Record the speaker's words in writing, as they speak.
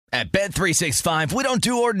At Bet365, we don't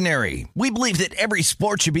do ordinary. We believe that every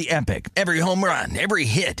sport should be epic. Every home run, every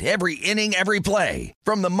hit, every inning, every play.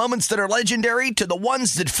 From the moments that are legendary to the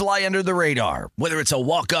ones that fly under the radar. Whether it's a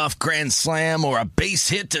walk-off grand slam or a base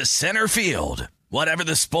hit to center field. Whatever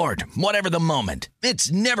the sport, whatever the moment.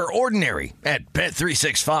 It's never ordinary at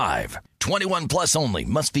Bet365. 21 plus only.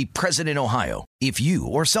 Must be present in Ohio. If you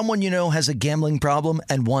or someone you know has a gambling problem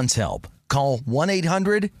and wants help, call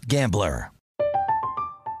 1-800-GAMBLER.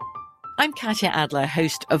 I'm Katya Adler,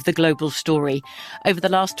 host of The Global Story. Over the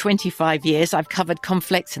last 25 years, I've covered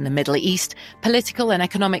conflicts in the Middle East, political and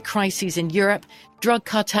economic crises in Europe, drug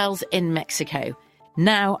cartels in Mexico.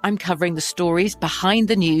 Now I'm covering the stories behind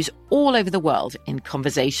the news all over the world in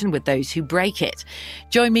conversation with those who break it.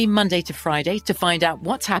 Join me Monday to Friday to find out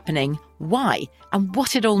what's happening, why, and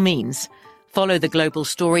what it all means. Follow The Global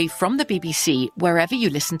Story from the BBC wherever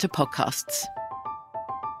you listen to podcasts.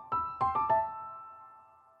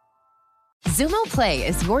 Xumo Play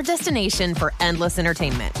is your destination for endless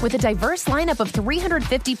entertainment. With a diverse lineup of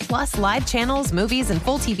 350-plus live channels, movies, and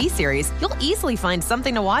full TV series, you'll easily find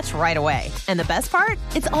something to watch right away. And the best part?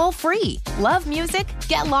 It's all free. Love music?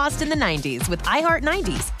 Get lost in the 90s with iHeart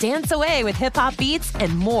 90s. Dance away with hip-hop beats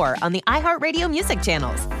and more on the iHeartRadio music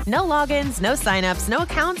channels. No logins, no signups, no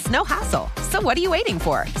accounts, no hassle. So what are you waiting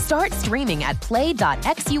for? Start streaming at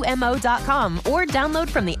play.xumo.com or download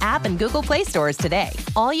from the app and Google Play stores today.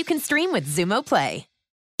 All you can stream with Xumo Play.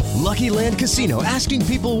 Lucky Land Casino, asking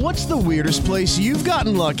people, what's the weirdest place you've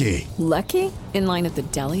gotten lucky? Lucky? In line at the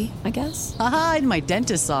deli, I guess? Aha, in my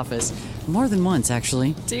dentist's office. More than once,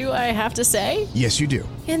 actually. Do I have to say? Yes, you do.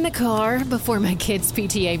 In the car before my kids'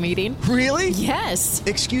 PTA meeting. Really? Yes.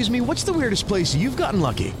 Excuse me, what's the weirdest place you've gotten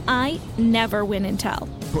lucky? I never win and tell.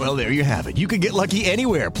 Well, there you have it. You can get lucky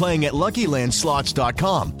anywhere, playing at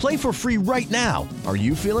LuckyLandSlots.com. Play for free right now. Are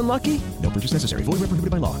you feeling lucky? No purchase necessary. Void where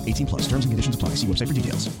prohibited by law. 18 plus. Terms and conditions apply. See website for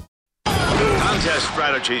details. Contest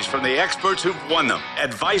strategies from the experts who've won them.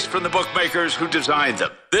 Advice from the bookmakers who designed them.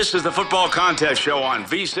 This is the Football Contest Show on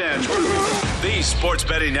VSiN, the Sports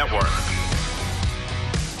Betting Network.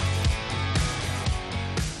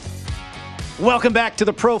 Welcome back to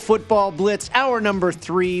the Pro Football Blitz, hour number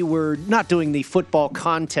 3. We're not doing the football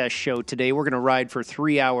contest show today. We're going to ride for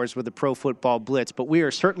 3 hours with the Pro Football Blitz, but we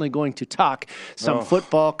are certainly going to talk some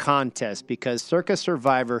football contest because Circa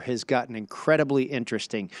Survivor has gotten incredibly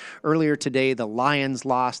interesting. Earlier today, the Lions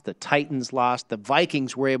lost, the Titans lost, the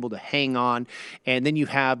Vikings were able to hang on, and then you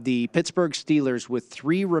have the Pittsburgh Steelers with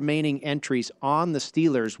 3 remaining entries on the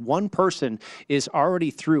Steelers. One person is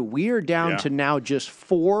already through. We are down to now just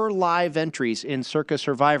 4 live entries in Circa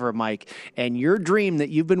Survivor, Mike, and your dream that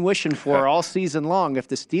you've been wishing for all season long, if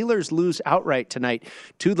the Steelers lose outright tonight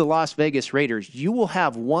to the Las Vegas Raiders, you will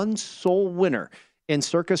have one sole winner in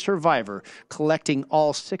Circa Survivor collecting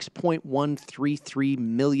all $6.133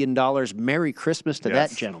 million. Merry Christmas to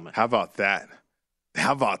that gentleman. How about that?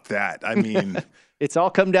 How about that? I mean... It's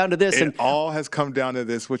all come down to this. It all has come down to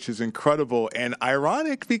this, which is incredible and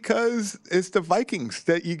ironic because it's the Vikings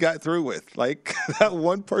that you got through with. Like, that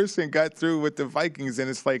one person got through with the Vikings, and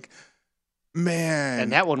it's like, man.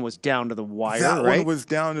 And that one was down to the wire, that right? one was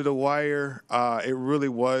down to the wire. It really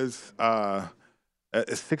was. A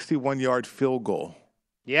 61-yard field goal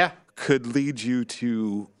could lead you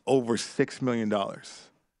to over $6 million.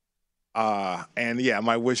 And,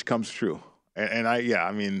 my wish comes true. And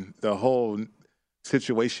I mean, the whole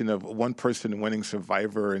situation of one person winning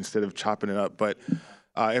Survivor instead of chopping it up. But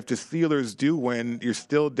if the Steelers do win, you're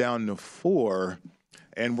still down to 4.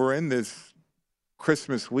 And we're in this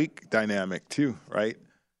Christmas week dynamic too, right?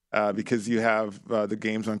 Because you have the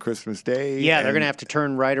games on Christmas Day. Yeah, they're going to have to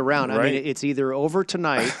turn right around. Right? I mean, it's either over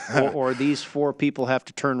tonight or these 4 people have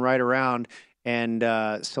to turn right around and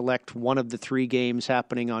select one of the 3 games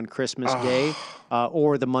happening on Christmas Day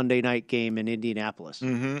or the Monday night game in Indianapolis.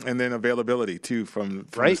 Mm-hmm. And then availability, too, from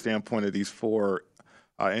the standpoint of these 4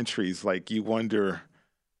 entries. Like, you wonder,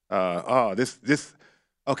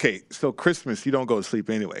 okay, so Christmas, you don't go to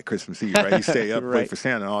sleep anyway, Christmas Eve, right? You stay up, wait for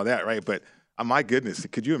Santa and all that, right? But my goodness,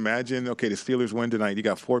 could you imagine, okay, the Steelers win tonight. You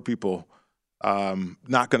got 4 people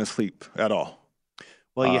not going to sleep at all.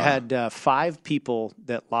 Well, you had 5 people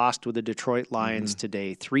that lost with the Detroit Lions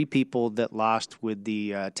today, 3 people that lost with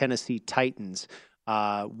the Tennessee Titans,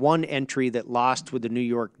 1 entry that lost with the New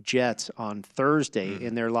York Jets on Thursday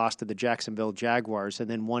in their loss to the Jacksonville Jaguars, and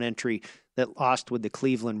then 1 entry that lost with the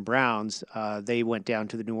Cleveland Browns. They went down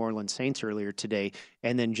to the New Orleans Saints earlier today,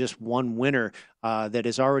 and then just 1 winner that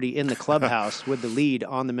is already in the clubhouse with the lead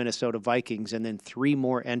on the Minnesota Vikings, and then 3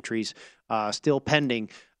 more entries still pending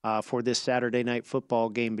for this Saturday night football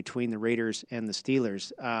game between the Raiders and the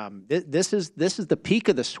Steelers. This is the peak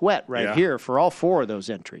of the sweat here for all four of those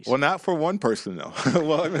entries. Well, not for one person though.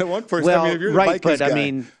 Well, I mean, one person. Well, I mean, if you're right, the Vikings but guy, I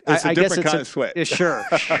mean, it's I a guess different it's kind of sweat. Sure,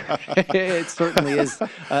 it certainly is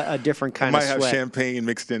a different kind of sweat. Might have champagne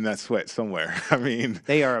mixed in that sweat somewhere. I mean,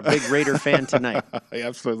 they are a big Raider fan tonight.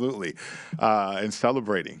 Absolutely, and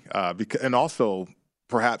celebrating, and also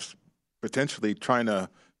perhaps potentially trying to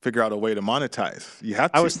figure out a way to monetize. You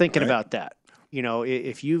have to. I was thinking right? about that. You know,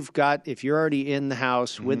 if you're already in the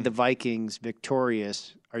house with the Vikings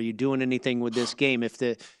victorious, are you doing anything with this game? If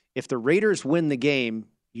the Raiders win the game,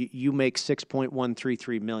 you make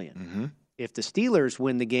 $6.133 million. If the Steelers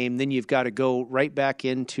win the game, then you've got to go right back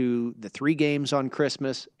into the 3 games on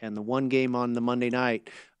Christmas and the 1 game on the Monday night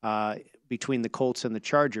between the Colts and the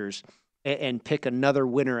Chargers, and pick another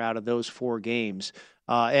winner out of those 4 games.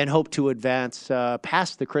 And hope to advance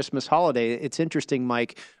past the Christmas holiday. It's interesting,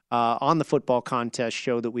 Mike, on the football contest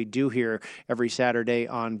show that we do here every Saturday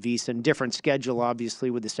on VSiN. Different schedule, obviously,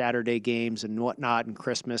 with the Saturday games and whatnot and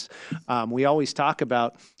Christmas. We always talk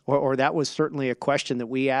about, or that was certainly a question that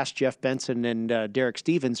we asked Jeff Benson and Derek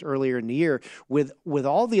Stevens earlier in the year, with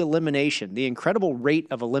all the elimination, the incredible rate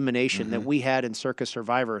of elimination that we had in Circa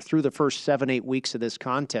Survivor through the first 7-8 weeks of this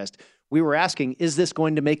contest. We were asking, is this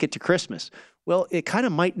going to make it to Christmas? Well, it kind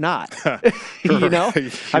of might not. You know?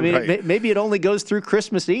 I mean, right. Maybe it only goes through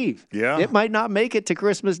Christmas Eve. Yeah. It might not make it to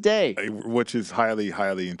Christmas Day. Which is highly,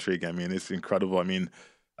 highly intriguing. I mean, it's incredible. I mean,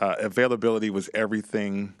 availability was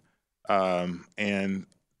everything. And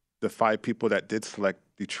the 5 people that did select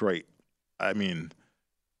Detroit, I mean,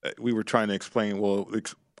 we were trying to explain, well,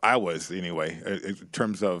 I was anyway, in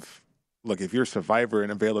terms of, look, if you're a survivor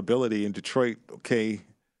and availability in Detroit, okay,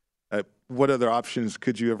 what other options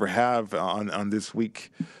could you ever have on this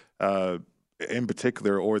week in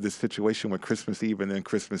particular, or this situation with Christmas Eve and then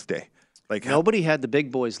Christmas Day? Like nobody had the big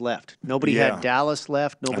boys left. Nobody had Dallas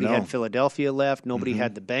left. Nobody had Philadelphia left. Nobody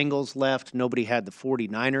had the Bengals left. Nobody had the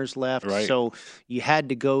 49ers left. Right. So you had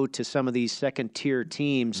to go to some of these second-tier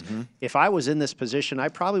teams. If I was in this position, I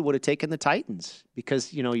probably would have taken the Titans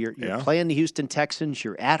because, you know, you're playing the Houston Texans.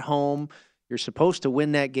 You're at home. You're supposed to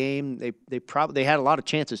win that game. They had a lot of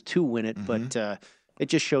chances to win it, but it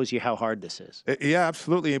just shows you how hard this is. Yeah,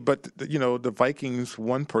 absolutely. But, you know, the Vikings,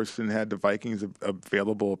 one person had the Vikings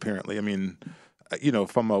available apparently. I mean, you know,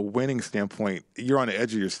 from a winning standpoint, you're on the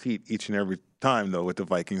edge of your seat each and every time, though, with the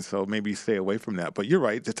Vikings. So maybe stay away from that. But you're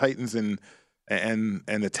right, the Titans and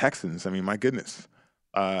the Texans. I mean, my goodness.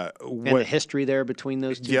 And the history there between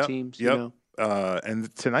those two teams, you know?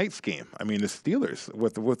 And tonight's game, I mean, the Steelers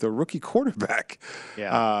with a rookie quarterback.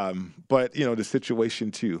 Yeah. But, you know, the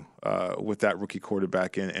situation, too, with that rookie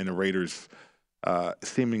quarterback and the Raiders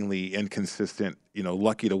seemingly inconsistent, you know,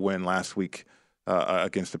 lucky to win last week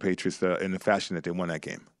against the Patriots in the fashion that they won that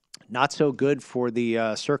game. Not so good for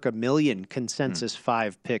the circa million consensus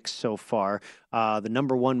 5 picks so far. The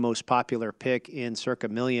number 1 most popular pick in circa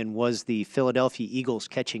million was the Philadelphia Eagles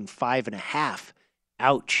catching 5.5.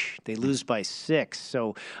 Ouch. They lose by 6.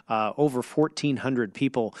 So over 1,400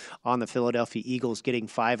 people on the Philadelphia Eagles getting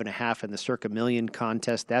 5.5 in the circa million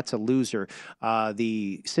contest. That's a loser.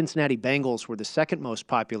 The Cincinnati Bengals were the 2nd most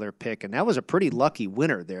popular pick, and that was a pretty lucky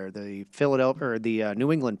winner there. The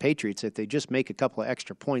New England Patriots, if they just make a couple of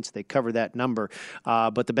extra points, they cover that number.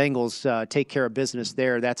 But the Bengals take care of business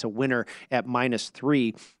there. That's a winner at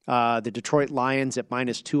 -3. The Detroit Lions at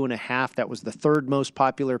 -2.5. That was the 3rd most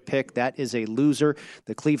popular pick. That is a loser.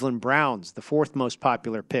 The Cleveland Browns, the 4th most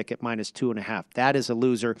popular pick at -2.5. That is a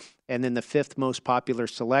loser. And then the 5th most popular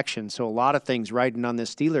selection. So a lot of things riding on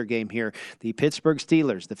this Steeler game here. The Pittsburgh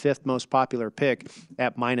Steelers, the 5th most popular pick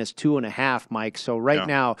at -2.5, Mike. So right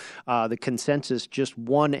now, the consensus just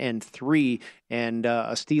 1 and 3, and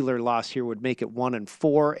a Steeler loss here would make it 1 and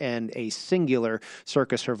 4, and a singular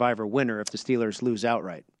Circa Survivor winner if the Steelers lose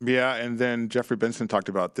outright. Yeah, and then Jeffrey Benson talked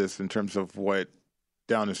about this in terms of what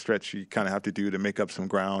down the stretch you kind of have to do to make up some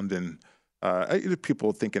ground, and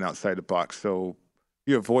people thinking outside the box. So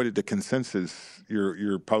you avoided the consensus,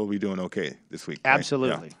 you're probably doing okay this week. Right?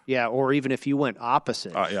 Absolutely. Yeah, or even if you went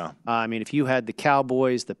opposite. I mean, if you had the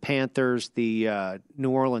Cowboys, the Panthers, the New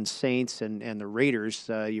Orleans Saints, and the Raiders,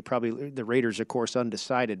 the Raiders, of course,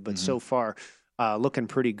 undecided, but so far looking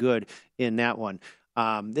pretty good in that one.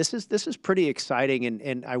 This is pretty exciting,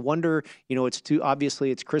 and I wonder, you know, obviously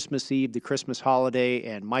it's Christmas Eve, the Christmas holiday,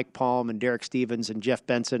 and Mike Palm and Derek Stevens and Jeff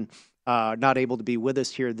Benson not able to be with us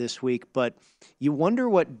here this week, but you wonder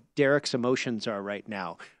what Derek's emotions are right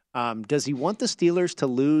now. Does he want the Steelers to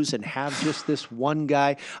lose and have just this one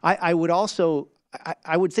guy? I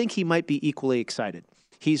would think he might be equally excited.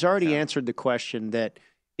 He's already answered the question that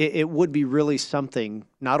it would be really something,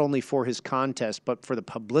 not only for his contest, but for the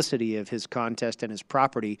publicity of his contest and his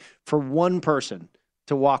property, for one person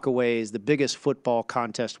to walk away as the biggest football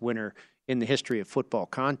contest winner in the history of football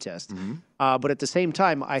contests. But at the same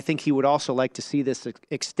time, I think he would also like to see this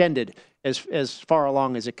extended as far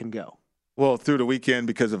along as it can go. Well, through the weekend,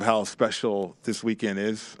 because of how special this weekend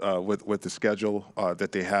is with the schedule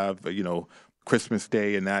that they have, Christmas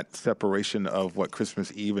Day and that separation of what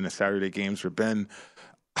Christmas Eve and the Saturday games have been.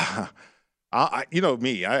 I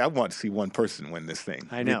want to see one person win this thing.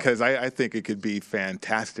 I know. Because I think it could be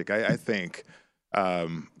fantastic. I think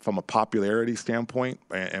from a popularity standpoint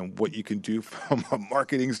and what you can do from a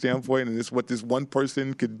marketing standpoint and what this one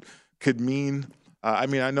person could mean. I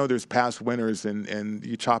know there's past winners and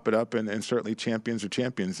you chop it up and certainly champions are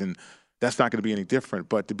champions, and that's not going to be any different.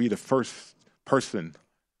 But to be the first person,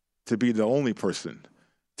 to be the only person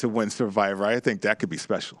to win Survivor, I think that could be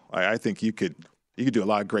special. I think you could do a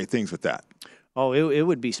lot of great things with that. Oh, it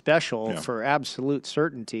would be special for absolute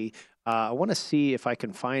certainty. I want to see if I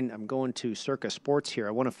can find, I'm going to Circa Sports here.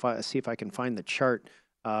 I want to see if I can find the chart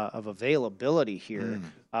of availability here.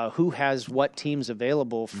 Who has what teams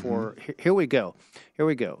available for, here we go.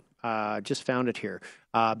 Just found it here.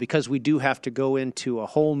 Because we do have to go into a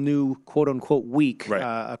whole new quote-unquote week,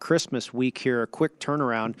 a Christmas week here, a quick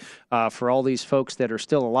turnaround for all these folks that are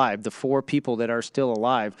still alive, the 4 people that are still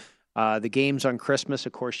alive. The games on Christmas,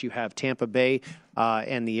 of course, you have Tampa Bay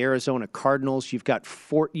and the Arizona Cardinals.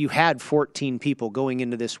 You had 14 people going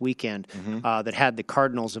into this weekend that had the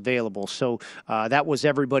Cardinals available. So that was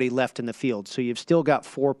everybody left in the field. So you've still got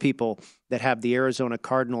 4 people that have the Arizona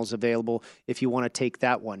Cardinals available if you want to take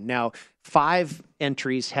that one. Now, 5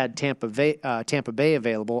 entries had Tampa Bay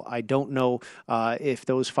available. I don't know if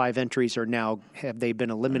those 5 entries are now, have they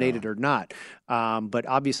been eliminated or not. But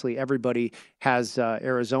obviously everybody has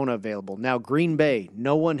Arizona available. Now, Green Bay,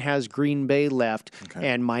 no one has Green Bay left.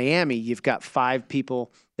 And Miami, you've got 5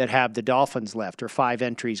 people that have the Dolphins left, or 5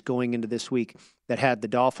 entries going into this week that had the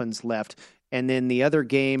Dolphins left. And then the other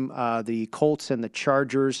game, the Colts and the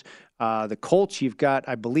Chargers. The Colts, you've got,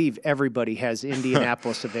 I believe, everybody has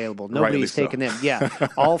Indianapolis available. Nobody's taken them. Yeah,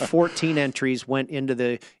 all 14 entries went into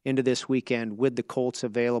this weekend with the Colts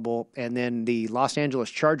available, and then the Los Angeles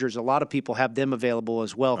Chargers. A lot of people have them available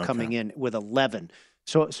as well, coming in with 11.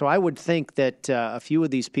 So I would think that a few of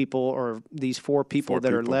these people, or these 4 people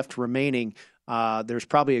that are left remaining, there's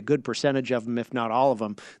probably a good percentage of them, if not all of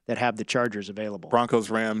them, that have the Chargers available. Broncos,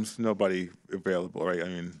 Rams, nobody available, right?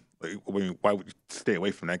 Why would you stay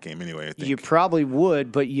away from that game anyway? I think. You probably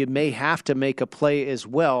would, but you may have to make a play as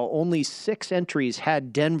well. Only 6 entries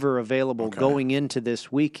had Denver available going into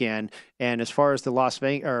this weekend. And as far as the Los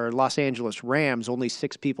Angeles Rams, only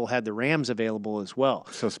 6 people had the Rams available as well.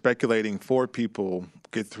 So speculating 4 people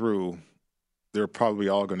get through, they're probably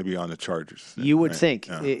all going to be on the Chargers. You would think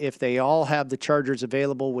if they all have the Chargers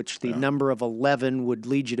available, which the number of 11 would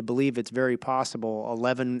lead you to believe it's very possible,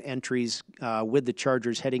 11 entries with the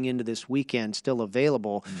Chargers heading into this weekend still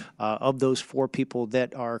available. Of those 4 people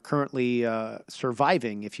that are currently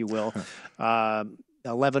surviving, if you will,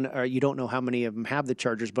 11, you don't know how many of them have the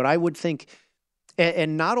Chargers, but I would think,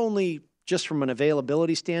 and not only just from an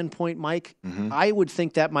availability standpoint, Mike, I would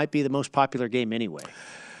think that might be the most popular game anyway.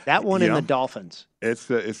 That one in the Dolphins. It's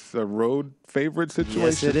a road favorite situation.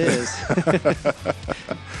 Yes, it is.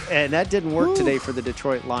 And that didn't work today for the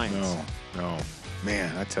Detroit Lions. No.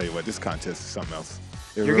 Man, I tell you what, this contest is something else.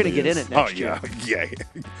 You're going to get in it next year. Yeah.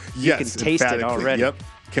 You can taste it already. Yep.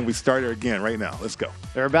 Can we start it again right now? Let's go.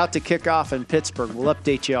 They're about to kick off in Pittsburgh. We'll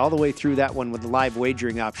update you all the way through that one with the live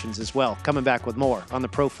wagering options as well. Coming back with more on the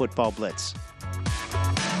Pro Football Blitz.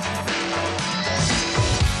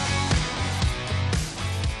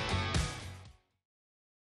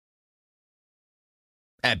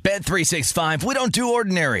 At Bet365, we don't do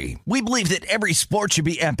ordinary. We believe that every sport should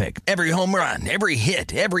be epic. Every home run, every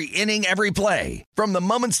hit, every inning, every play. From the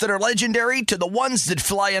moments that are legendary to the ones that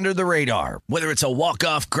fly under the radar. Whether it's a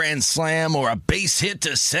walk-off grand slam or a base hit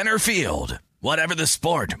to center field. Whatever the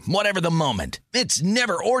sport, whatever the moment. It's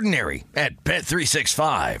never ordinary at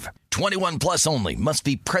Bet365. 21 plus only. Must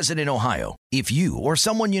be present in Ohio. If you or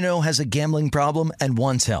someone you know has a gambling problem and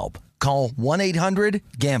wants help, call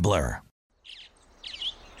 1-800-GAMBLER.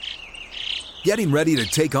 Getting ready to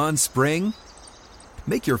take on spring?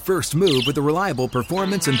 Make your first move with the reliable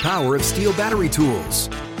performance and power of Steel battery tools.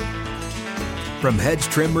 From hedge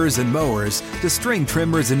trimmers and mowers to string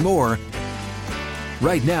trimmers and more,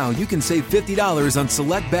 right now you can save $50 on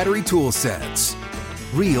select battery tool sets.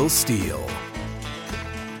 Real Steel.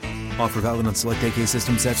 Offer valid on select AK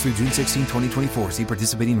system sets through June 16, 2024. See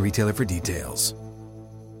participating retailer for details.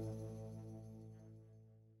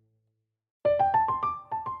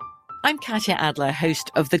 I'm Katya Adler,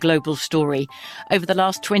 host of The Global Story. Over the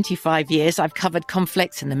last 25 years, I've covered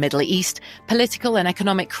conflicts in the Middle East, political and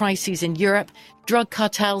economic crises in Europe, drug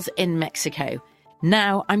cartels in Mexico.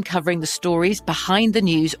 Now I'm covering the stories behind the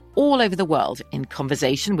news all over the world in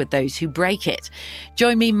conversation with those who break it.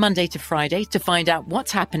 Join me Monday to Friday to find out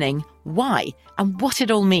what's happening, why, and what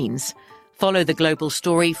it all means. Follow The Global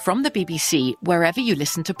Story from the BBC wherever you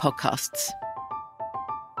listen to podcasts.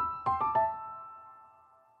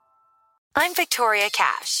 I'm Victoria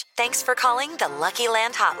Cash. Thanks for calling the Lucky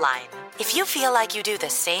Land Hotline. If you feel like you do the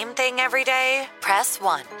same thing every day, press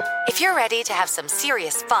 1. If you're ready to have some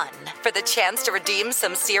serious fun for the chance to redeem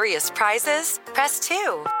some serious prizes, press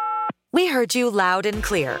 2. We heard you loud and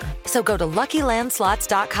clear. So go to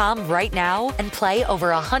LuckyLandSlots.com right now and play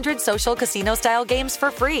over 100 social casino-style games for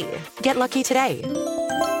free. Get lucky today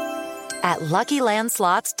at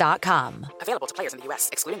LuckyLandSlots.com. Available to players in the U.S.,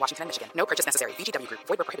 excluding Washington and Michigan. No purchase necessary. VGW Group.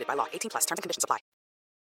 Void where prohibited by law. 18+. Terms and conditions apply.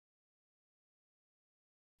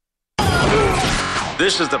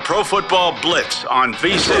 This is the Pro Football Blitz on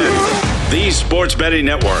VSiN, the Sports Betting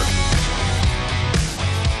Network.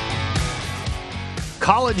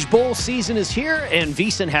 College bowl season is here, and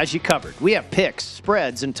VSiN has you covered. We have picks,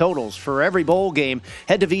 spreads, and totals for every bowl game.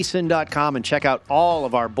 Head to VSiN.com and check out all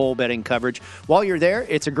of our bowl betting coverage. While you're there,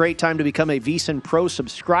 it's a great time to become a VSiN Pro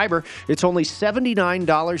subscriber. It's only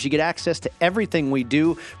 $79. You get access to everything we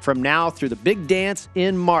do from now through the big dance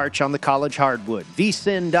in March on the college hardwood.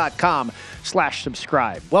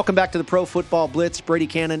 VSiN.com/subscribe. Welcome back to the Pro Football Blitz. Brady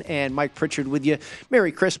Cannon and Mike Pritchard with you.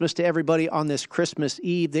 Merry Christmas to everybody on this Christmas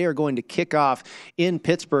Eve. They are going to kick off in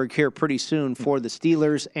Pittsburgh here pretty soon for the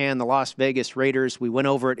Steelers and the Las Vegas Raiders. We went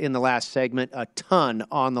over it in the last segment. A ton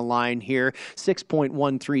on the line here.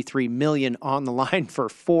 $6.133 million on the line for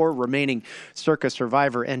 4 remaining Circa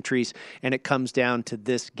Survivor entries, and it comes down to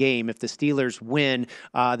this game. If the Steelers win,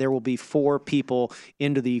 there will be 4 people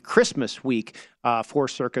into the Christmas week for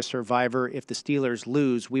Circa Survivor. If the Steelers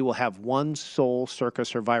lose, we will have one sole Circa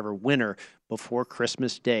Survivor winner before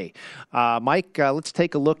Christmas Day. Mike, let's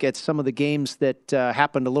take a look at some of the games that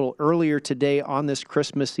happened a little earlier today on this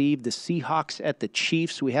Christmas Eve. The Seahawks at the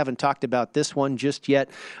Chiefs. We haven't talked about this one just yet.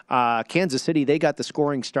 Kansas City, they got the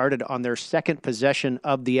scoring started on their second possession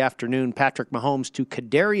of the afternoon. Patrick Mahomes to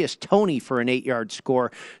Kadarius Toney for an 8-yard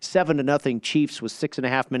score. 7-0 Chiefs with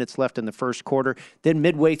 6.5 minutes left in the first quarter. Then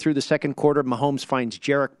midway through the second quarter, Mahomes finds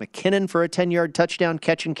Jerick McKinnon for a 10-yard touchdown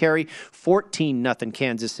catch and carry. 14-0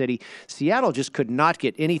 Kansas City. Seattle just could not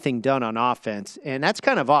get anything done on offense, and that's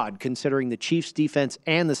kind of odd considering the Chiefs defense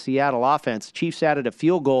and the Seattle offense. Chiefs added a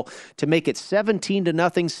field goal to make it 17-0.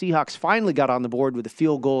 Seahawks finally got on the board with a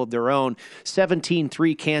field goal of their own.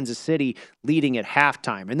 17-3 Kansas City leading at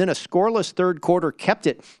halftime. And then a scoreless third quarter kept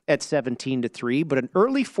it at 17-3, but an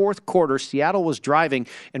early fourth quarter, Seattle was driving,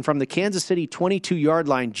 and from the Kansas City 22-yard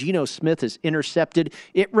line, Geno Smith is intercepted.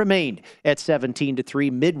 It remained at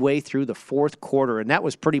 17-3 midway through the fourth quarter, and that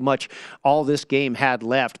was pretty much all this game had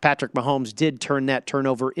left. Patrick Mahomes did turn that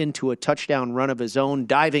turnover into a touchdown run of his own,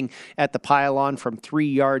 diving at the pylon from 3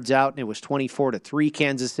 yards out, and it was 24-3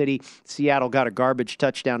 Kansas City. Seattle got a garbage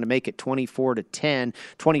touchdown to make it 24-10.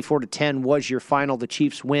 24-10 was your final. The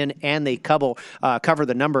Chiefs win, and they cover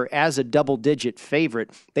the number as a double-digit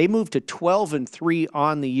favorite. They moved to 12-3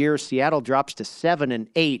 on the year. Seattle drops to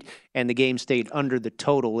 7-8, and the game stayed under the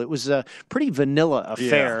total. It was a pretty vanilla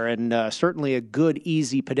affair, and certainly a good,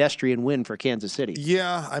 easy pedestrian win for Kansas City.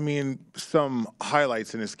 Yeah, I mean, some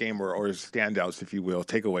highlights in this game or standouts, if you will,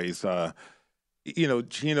 takeaways.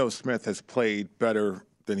 Geno Smith has played better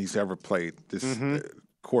than he's ever played this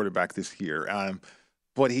quarterback this year.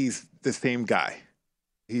 But he's the same guy.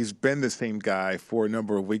 He's been the same guy for a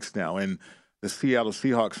number of weeks now, and the Seattle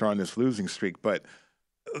Seahawks are on this losing streak. But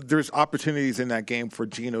there's opportunities in that game for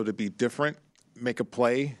Geno to be different, make a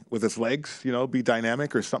play with his legs, be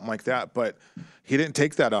dynamic or something like that. But he didn't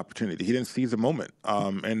take that opportunity. He didn't seize the moment.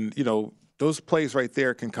 And those plays right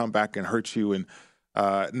there can come back and hurt you and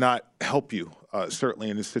not help you, certainly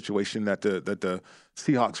in this situation that the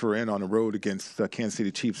Seahawks were in on the road against Kansas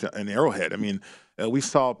City Chiefs in Arrowhead. I mean, we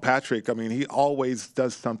saw Patrick. I mean, he always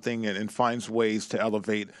does something and finds ways to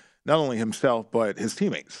elevate not only himself but his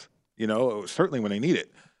teammates, certainly when they need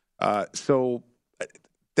it. So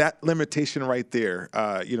that limitation right there,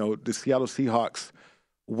 the Seattle Seahawks,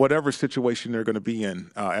 whatever situation they're going to be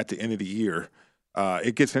in at the end of the year,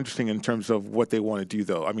 it gets interesting in terms of what they want to do,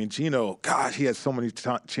 though. I mean, Geno, gosh, he has so many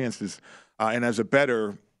chances. And as a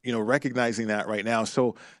bettor, recognizing that right now.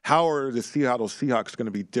 So how are the Seattle Seahawks going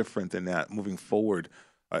to be different than that moving forward?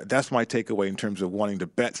 That's my takeaway in terms of wanting to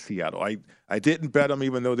bet Seattle. I didn't bet them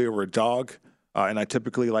even though they were a dog. And I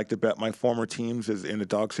typically like to bet my former teams is in a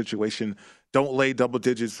dog situation. Don't lay double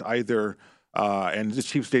digits either. And the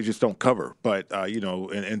Chiefs, they just don't cover. But,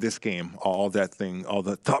 in this game, all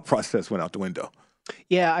the thought process went out the window.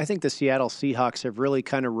 Yeah, I think the Seattle Seahawks have really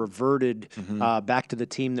kind of reverted back to the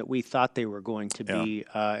team that we thought they were going to be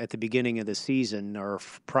at the beginning of the season or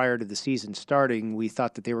prior to the season starting. We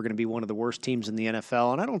thought that they were going to be one of the worst teams in the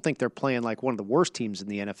NFL, and I don't think they're playing like one of the worst teams in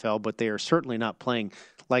the NFL, but they are certainly not playing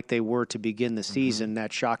like they were to begin the season,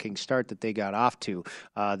 that shocking start that they got off to.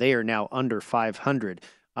 They are now under 500.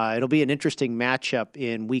 It'll be an interesting matchup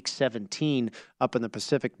in Week 17 up in the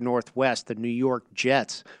Pacific Northwest. The New York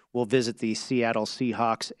Jets will visit the Seattle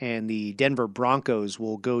Seahawks, and the Denver Broncos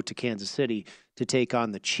will go to Kansas City to take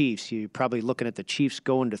on the Chiefs. You're probably looking at the Chiefs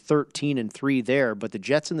going to 13-3 there, but the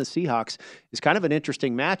Jets and the Seahawks is kind of an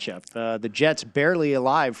interesting matchup. The Jets barely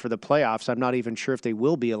alive for the playoffs. I'm not even sure if they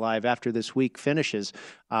will be alive after this week finishes,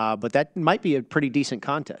 but that might be a pretty decent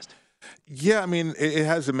contest. Yeah, I mean, it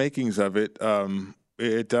has the makings of it.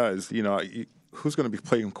 It does. Who's going to be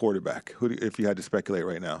playing quarterback? If you had to speculate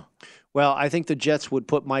right now? Well, I think the Jets would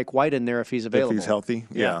put Mike White in there if he's available. If he's healthy?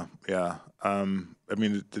 Yeah. I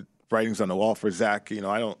mean, the writing's on the wall for Zach.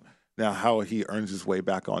 I don't know how he earns his way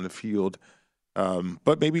back on the field,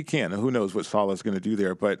 but maybe he can. Who knows what Saleh's going to do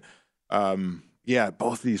there? But,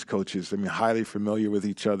 both of these coaches, highly familiar with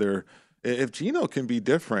each other. If Geno can be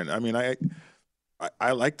different,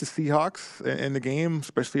 I like the Seahawks in the game,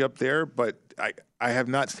 especially up there, but I have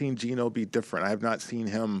not seen Geno be different. I have not seen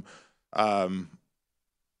him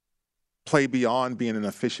play beyond being an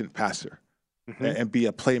efficient passer and be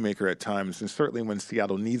a playmaker at times. And certainly when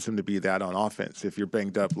Seattle needs him to be that on offense, if you're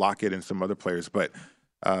banged up, Lockett and some other players. But,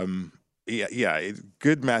 good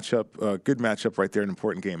matchup right there, an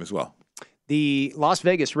important game as well. The Las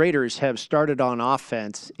Vegas Raiders have started on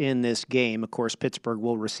offense in this game. Of course, Pittsburgh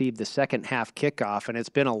will receive the second half kickoff, and it's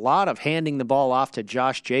been a lot of handing the ball off to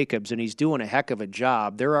Josh Jacobs, and he's doing a heck of a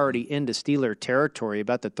job. They're already into Steeler territory,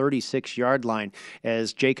 about the 36-yard line,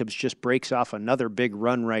 as Jacobs just breaks off another big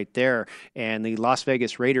run right there. And the Las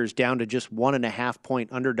Vegas Raiders down to just 1.5-point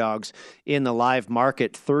underdogs in the live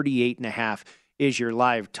market, 38.5 is your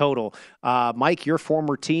live total. Mike, your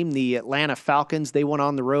former team, the Atlanta Falcons, they went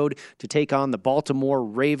on the road to take on the Baltimore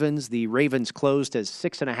Ravens. The Ravens closed as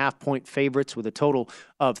 6.5-point favorites with a total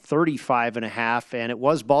of 35.5, and it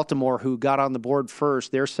was Baltimore who got on the board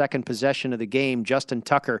first. Their second possession of the game, Justin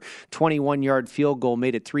Tucker, 21-yard field goal,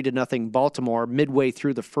 made it 3-0 Baltimore midway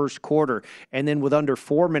through the first quarter. And then with under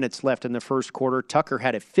 4 minutes left in the first quarter, Tucker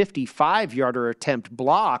had a 55-yarder attempt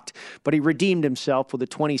blocked, but he redeemed himself with a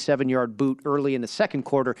 27-yard boot early in the second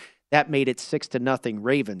quarter. That made it 6-0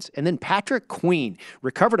 Ravens. And then Patrick Queen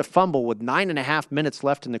recovered a fumble with 9.5 minutes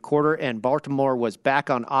left in the quarter, and Baltimore was back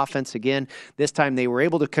on offense again. This time they were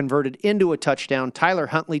able to convert it into a touchdown. Tyler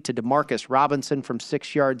Huntley to Demarcus Robinson from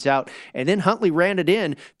 6 yards out, and then Huntley ran it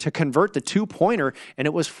in to convert the two-pointer, and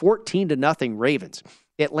it was 14-0 Ravens.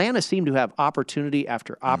 Atlanta seemed to have opportunity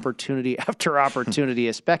after opportunity after opportunity,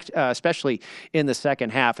 especially in the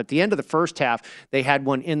second half. At the end of the first half, they had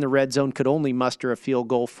one in the red zone, could only muster a field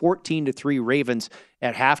goal, 14-3 Ravens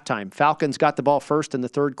at halftime. Falcons got the ball first in the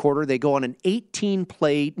third quarter. They go on an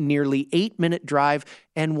 18-play, nearly 8-minute drive,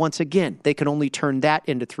 and once again, they can only turn that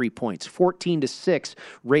into 3 points. 14-6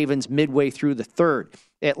 Ravens midway through the third.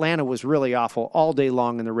 Atlanta was really awful all day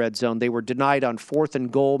long in the red zone. They were denied on 4th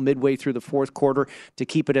and goal midway through the fourth quarter to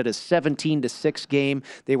keep it at a 17-6 game.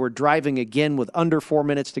 They were driving again with under 4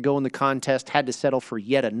 minutes to go in the contest, had to settle for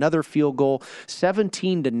yet another field goal.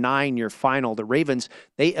 17-9 your final. The Ravens,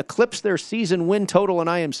 they eclipsed their season win total, and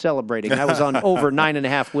I am celebrating. I was on over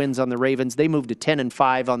 9.5 wins on the Ravens. They moved to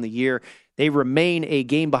 10-5 on the year. They remain a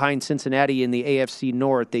game behind Cincinnati in the AFC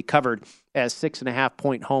North. They covered as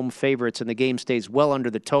 6.5-point home favorites, and the game stays well under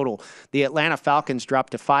the total. The Atlanta Falcons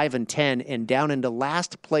dropped to 5-10 and down into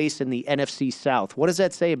last place in the NFC South. What does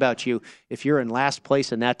that say about you if you're in last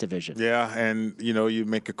place in that division? Yeah, and, you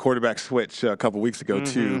make a quarterback switch a couple weeks ago,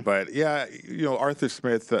 too. But, Arthur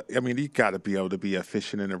Smith, you got to be able to be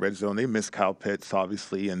efficient in the red zone. They missed Kyle Pitts,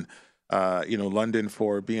 obviously, and, London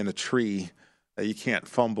for being a tree. You can't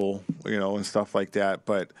fumble, and stuff like that.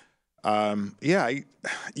 But,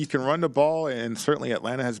 you can run the ball, and certainly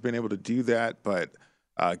Atlanta has been able to do that. But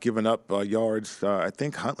giving up yards, I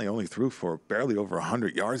think Huntley only threw for barely over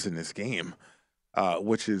 100 yards in this game,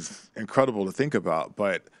 which is incredible to think about.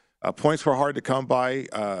 But points were hard to come by.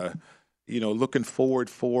 Looking forward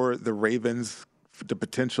for the Ravens, the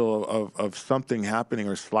potential of something happening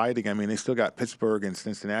or sliding. They still got Pittsburgh and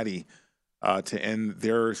Cincinnati to end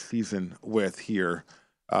their season with here.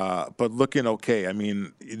 But looking okay.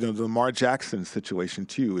 The Lamar Jackson situation,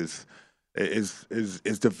 too, is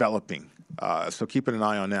is developing. So keeping an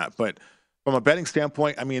eye on that. But from a betting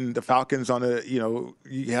standpoint, I mean, the Falcons you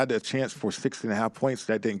had a chance for 6.5 points.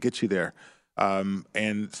 That didn't get you there.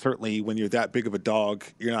 And certainly when you're that big of a dog,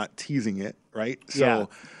 you're not teasing it, right? So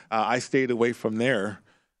I stayed away from there.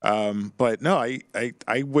 But no,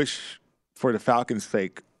 I wish for the Falcons'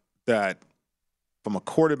 sake that from a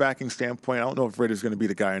quarterbacking standpoint, I don't know if Ridder's going to be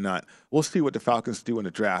the guy or not. We'll see what the Falcons do in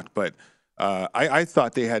the draft. But I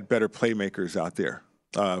thought they had better playmakers out there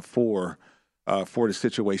for the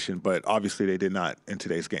situation, but obviously they did not in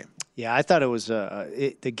today's game. Yeah, I thought it was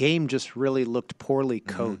the game just really looked poorly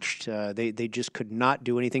coached. They just could not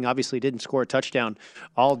do anything. Obviously didn't score a touchdown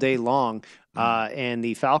all day long. And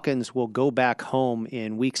the Falcons will go back home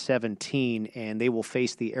in Week 17, and they will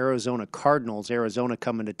face the Arizona Cardinals. Arizona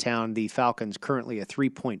coming to town. The Falcons currently a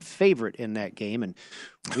 3-point favorite in that game, and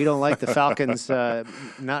we don't like the Falcons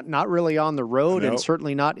not really on the road, and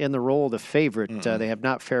certainly not in the role of the favorite. They have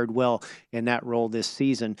not fared well in that role this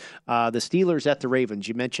season. The Steelers at the Ravens.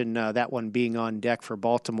 You mentioned that one being on deck for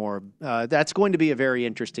Baltimore. That's going to be a very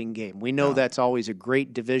interesting game. We know that's always a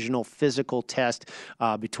great divisional physical test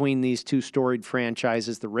between these two storied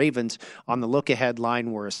franchises. The Ravens on the look-ahead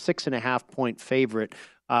line were a 6.5-point favorite.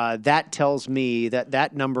 That tells me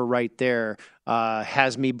that number right there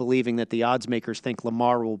has me believing that the odds makers think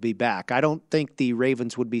Lamar will be back. I don't think the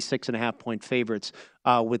Ravens would be 6.5-point favorites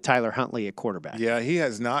with Tyler Huntley at quarterback. Yeah, he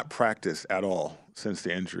has not practiced at all since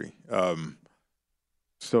the injury.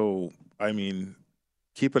 So, I mean,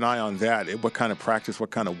 keep an eye on that. What kind of practice,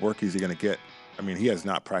 what kind of work is he going to get? I mean, he has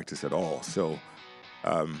not practiced at all. So,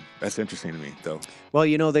 that's interesting to me, though.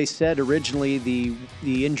 Well, they said originally the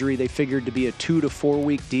injury they figured to be a 2 to 4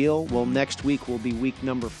 week deal. Well, next week will be week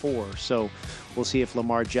number 4. So we'll see if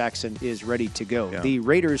Lamar Jackson is ready to go. Yeah. The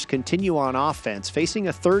Raiders continue on offense, facing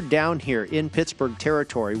a third down here in Pittsburgh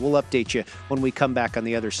territory. We'll update you when we come back on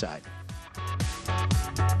the other side.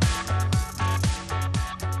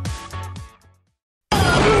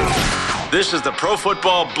 This is the Pro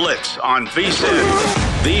Football Blitz on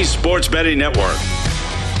VSiN, the Sports Betting Network.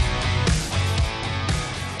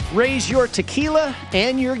 Raise your tequila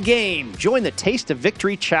and your game. Join the Taste of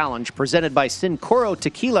Victory Challenge presented by Cincoro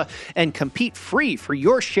Tequila and compete free for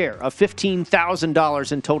your share of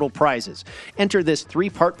 $15,000 in total prizes. Enter this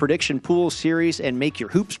 3-part prediction pool series and make your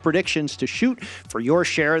hoops predictions to shoot for your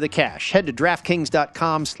share of the cash. Head to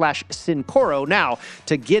DraftKings.com/Cincoro now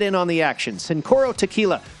to get in on the action. Cincoro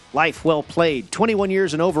Tequila. Life well played. 21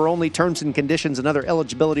 years and over only. Terms and conditions and other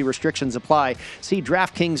eligibility restrictions apply. See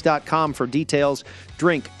DraftKings.com for details.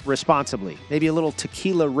 Drink responsibly. Maybe a little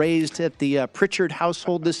tequila raised at the Pritchard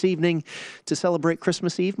household this evening to celebrate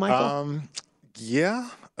Christmas Eve, Michael? Yeah.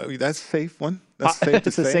 That's a safe one. That's safe to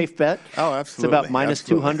it's say. a safe bet? Oh, absolutely. It's about minus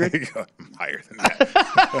 200? Higher than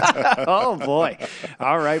that. Oh, boy.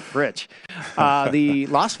 All right, Rich. The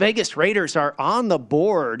Las Vegas Raiders are on the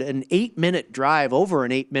board, over an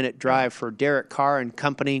 8-minute drive for Derek Carr and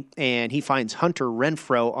company, and he finds Hunter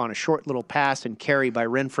Renfrow on a short little pass and carry by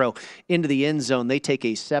Renfrow into the end zone. They take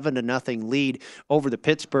a 7-0 lead over the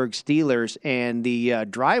Pittsburgh Steelers, and the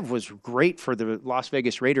drive was great for the Las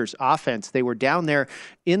Vegas Raiders offense. They were down there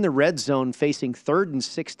in the red zone facing 3rd and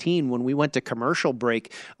 16 when we went to commercial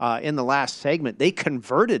break in the last segment. They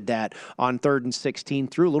converted that on 3rd and 16,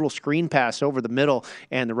 threw a little screen pass over the middle,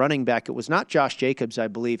 and the running back, it was not Josh Jacobs, I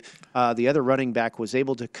believe. The other running back was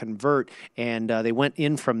able to convert, and they went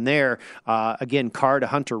in from there. Again, Carr to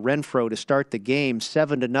Hunter Renfrow to start the game.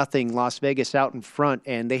 7-0, Las Vegas out in front,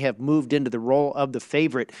 and they have moved into the role of the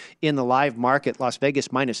favorite in the live market. Las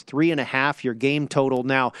Vegas minus 3.5. Your game total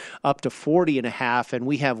now up to 40.5, and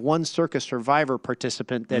we have one Circus Survivor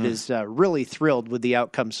participant that is really thrilled with the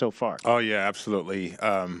outcome so far. Oh, yeah, absolutely.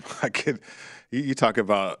 You talk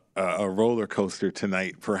about a roller coaster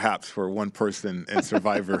tonight, perhaps, for one person in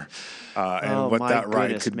Survivor, and what that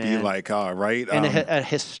ride could be like, right? And a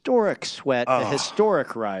historic sweat, a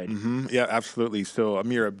historic ride. Mm-hmm. Yeah, absolutely. So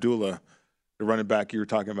Amir Abdullah, the running back you were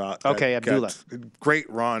talking about. Okay, Abdullah. Great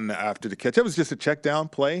run after the catch. It was just a check down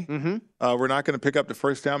play. Mm-hmm. We're not going to pick up the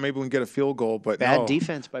first down. Maybe we can get a field goal, but bad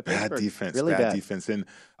defense by Pittsburgh. Bad defense, really bad defense. And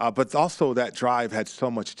but also that drive had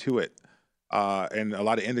so much to it, and a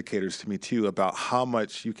lot of indicators to me too about how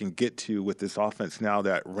much you can get to with this offense now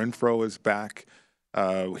that Renfrow is back.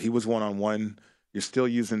 He was one-on-one. You're still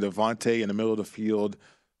using Devontae in the middle of the field.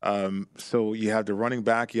 So you have the running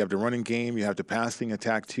back, you have the running game, you have the passing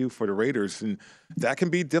attack too for the Raiders, and that can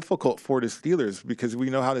be difficult for the Steelers because we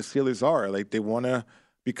know how the Steelers are. Like they want to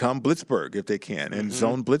become Blitzburg if they can and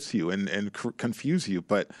zone blitz you and confuse you.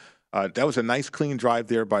 But that was a nice clean drive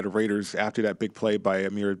there by the Raiders after that big play by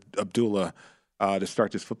Amir Abdullah to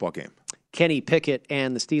start this football game. Kenny Pickett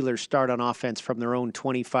and the Steelers start on offense from their own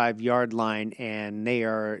 25-yard line, and they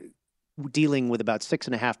are dealing with about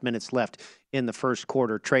 6.5 minutes left in the first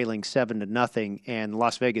quarter, trailing 7-0. And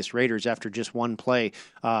Las Vegas Raiders, after just one play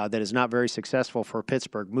that is not very successful for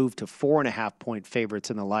Pittsburgh, moved to 4.5-point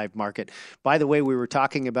favorites in the live market. By the way, we were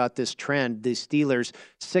talking about this trend. The Steelers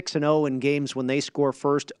 6-0 in games when they score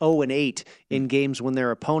first, 0-8 in games when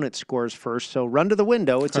their opponent scores first. So run to the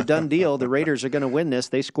window. It's a done deal. The Raiders are going to win this.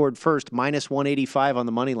 They scored first, minus 185 on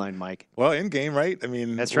the money line, Mike. Well, in-game, right? I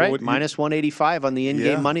mean, that's right. Minus 185 on the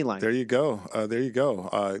in-game money line. There you go.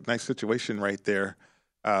 Nice situation right there.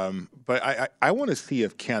 But I want to see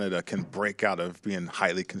if Canada can break out of being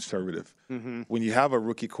highly conservative. Mm-hmm. When you have a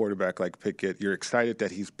rookie quarterback like Pickett, you're excited that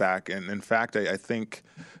he's back. And in fact, I think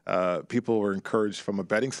people were encouraged from a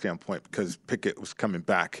betting standpoint because Pickett was coming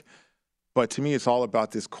back. But to me, it's all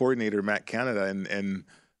about this coordinator, Matt Canada, and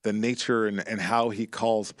the nature and how he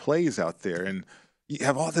calls plays out there. And you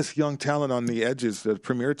have all this young talent on the edges, the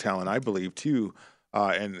premier talent, I believe, too.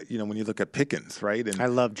 And, when you look at Pickens, right? And I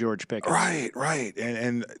love George Pickens. Right.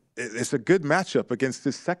 And it's a good matchup against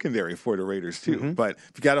this secondary for the Raiders, too. Mm-hmm. But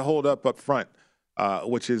you got to hold up front,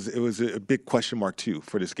 it was a big question mark, too,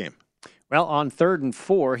 for this game. Well, on 3rd and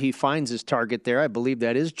 4, he finds his target there. I believe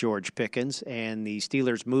that is George Pickens, and the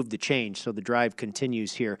Steelers move the change. So the drive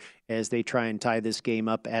continues here as they try and tie this game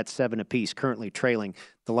up at 7 apiece, currently trailing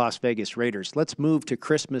the Las Vegas Raiders. Let's move to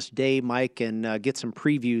Christmas Day, Mike, and get some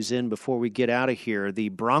previews in before we get out of here. The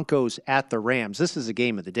Broncos at the Rams. This is a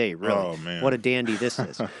game of the day, really. Oh, man. What a dandy this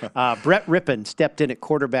is. Brett Rippon stepped in at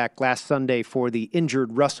quarterback last Sunday for the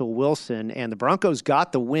injured Russell Wilson, and the Broncos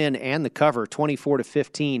got the win and the cover,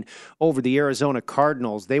 24-15 over the Arizona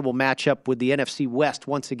Cardinals. They will match up with the NFC West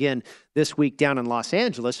once again this week down in Los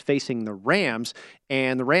Angeles, facing the Rams.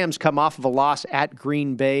 And the Rams come off of a loss at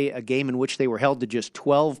Green Bay, a game in which they were held to just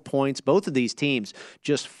 12 points. Both of these teams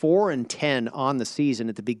just 4-10 on the season.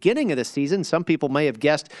 At the beginning of the season, some people may have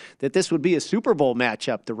guessed that this would be a Super Bowl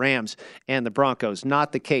matchup, the Rams and the Broncos.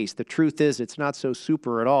 Not the case. The truth is it's not so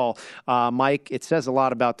super at all. Mike, it says a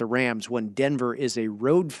lot about the Rams when Denver is a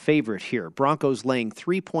road favorite here. Broncos laying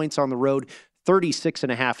 3 points on the road.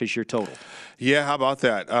 36.5 is your total. Yeah, how about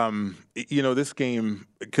that? This game,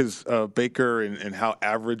 because Baker and how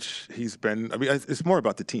average he's been, I mean, it's more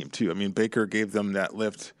about the team, too. I mean, Baker gave them that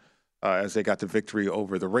lift as they got the victory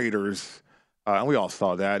over the Raiders, and we all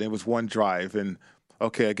saw that. It was one drive, and,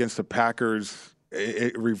 against the Packers,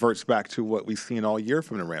 it reverts back to what we've seen all year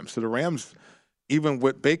from the Rams. So the Rams, even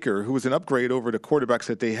with Baker, who was an upgrade over the quarterbacks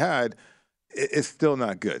that they had, it's still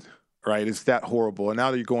not good, right? It's that horrible. And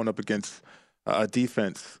now that you're going up against a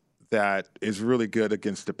defense that is really good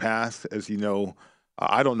against the pass. As you know,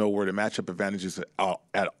 I don't know where the matchup advantages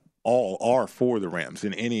at all are for the Rams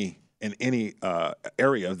in any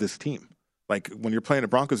area of this team. Like when you're playing the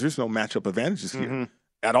Broncos, there's no matchup advantages here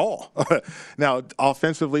at all. Now,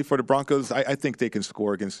 offensively for the Broncos, I think they can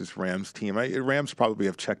score against this Rams team. Rams probably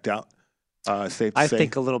have checked out. Safe to say. I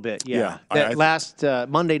think a little bit, yeah. That last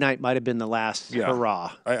Monday night might have been the last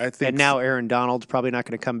hurrah. I think, and now Aaron Donald's probably not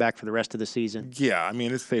going to come back for the rest of the season. Yeah, I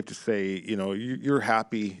mean, it's safe to say, you're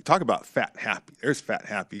happy. Talk about fat happy. There's fat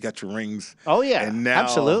happy. You got your rings. Oh, yeah, and now,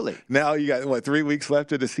 absolutely. Now you got, 3 weeks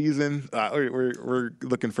left of the season? We're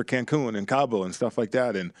looking for Cancun and Cabo and stuff like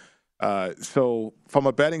that. And so from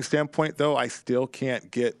a betting standpoint, though, I still can't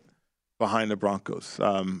get behind the Broncos.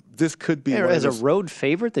 This could be as a road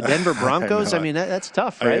favorite, the Denver Broncos. I mean, that's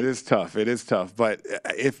tough, right? It is tough. But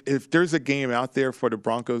if there's a game out there for the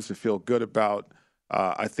Broncos to feel good about,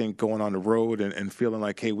 I think going on the road and feeling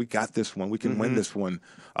like, hey, we got this one, we can win this one.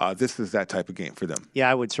 This is that type of game for them. Yeah,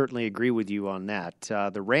 I would certainly agree with you on that.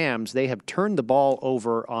 The Rams, they have turned the ball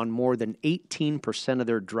over on more than 18% of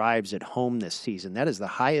their drives at home this season. That is the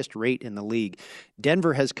highest rate in the league.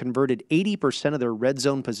 Denver has converted 80% of their red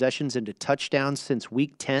zone possessions into touchdowns since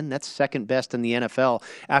Week 10. That's second best in the NFL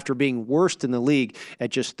after being worst in the league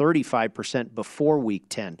at just 35% before Week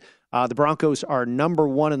 10. The Broncos are number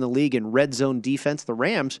 1 in the league in red zone defense. The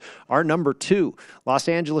Rams are number 2. Los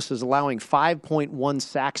Angeles is allowing 5.1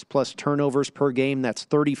 sacks plus turnovers per game. That's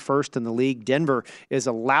 31st in the league. Denver is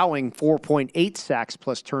allowing 4.8 sacks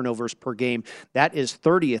plus turnovers per game. That is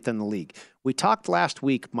 30th in the league. We talked last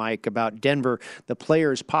week, Mike, about Denver, the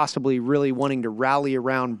players possibly really wanting to rally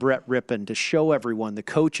around Brett Rippon to show everyone, the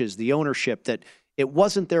coaches, the ownership, that it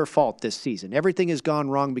wasn't their fault this season. Everything has gone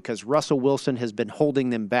wrong because Russell Wilson has been holding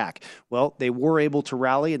them back. Well, they were able to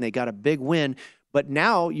rally, and they got a big win. But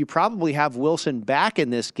now you probably have Wilson back in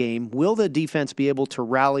this game. Will the defense be able to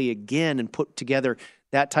rally again and put together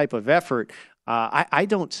that type of effort? I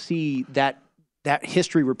don't see that that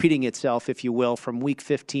history repeating itself, if you will, from week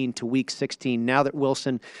 15 to week 16. Now that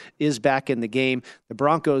Wilson is back in the game, the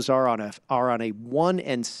Broncos are on a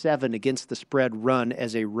 1-7 against the spread run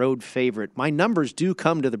as a road favorite. My numbers do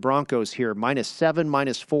come to the Broncos here, -7,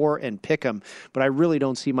 -4, and pick 'em, but I really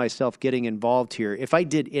don't see myself getting involved here. If I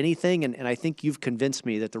did anything, and I think you've convinced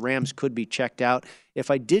me that the Rams could be checked out, if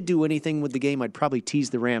I did do anything with the game, I'd probably tease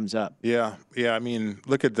the Rams up. Yeah. I mean,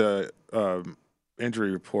 look at the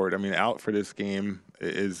injury report. I mean, out for this game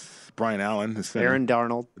is Brian Allen. The center. Aaron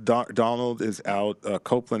Darnold. Donald is out.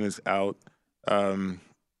 Copeland is out.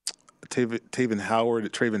 Travin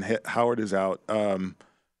Howard is out.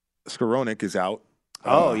 Skowronek is out.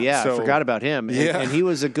 I forgot about him. And he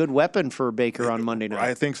was a good weapon for Baker on Monday night.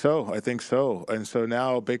 I think so. And so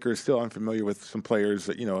now Baker is still unfamiliar with some players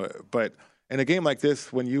that, but in a game like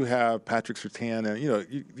this, when you have Patrick Surtain and,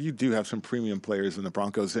 you do have some premium players in the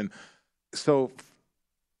Broncos. And so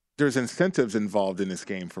there's incentives involved in this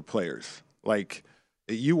game for players. Like,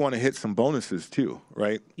 you want to hit some bonuses too,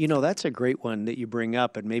 right? That's a great one that you bring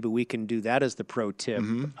up, and maybe we can do that as the pro tip.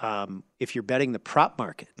 If you're betting the prop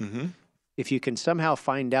market, if you can somehow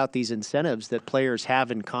find out these incentives that players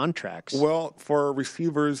have in contracts. Well, for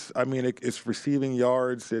receivers, I mean, it's receiving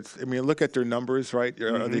yards. Look at their numbers, right?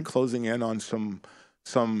 Are they closing in on some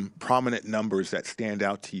prominent numbers that stand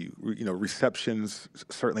out to you? Receptions,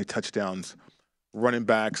 certainly touchdowns. Running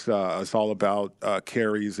backs, it's all about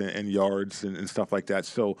carries and yards and stuff like that.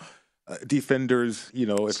 So defenders,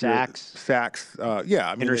 if sacks,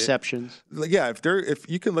 interceptions. If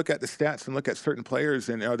you can look at the stats and look at certain players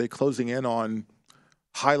and are they closing in on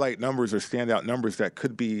highlight numbers or standout numbers that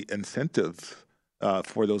could be incentives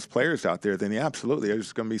for those players out there, then absolutely,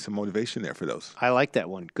 there's going to be some motivation there for those. I like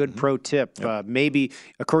that one. Good pro tip. Yep. Maybe,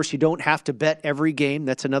 of course, you don't have to bet every game.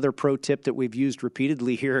 That's another pro tip that we've used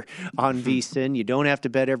repeatedly here on VSiN. You don't have to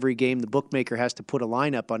bet every game. The bookmaker has to put a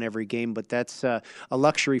lineup on every game, but that's a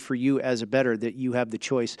luxury for you as a bettor that you have the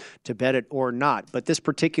choice to bet it or not. But this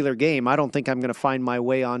particular game, I don't think I'm going to find my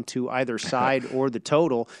way onto either side or the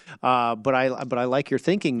total. But I like your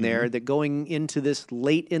thinking there that going into this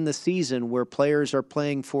late in the season where players are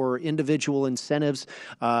playing for individual incentives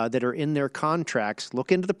that are in their contracts,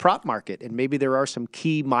 look into the prop market, and maybe there are some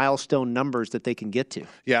key milestone numbers that they can get to.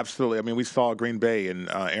 Yeah, absolutely. I mean, we saw Green Bay and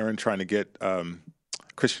Aaron trying to get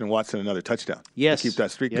Christian Watson another touchdown. Yes. To keep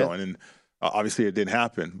that streak going. And obviously it didn't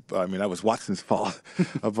happen. I mean, that was Watson's fault.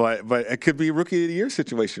 but it could be a Rookie of the Year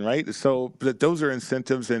situation, right? So but those are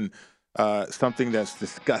incentives and something that's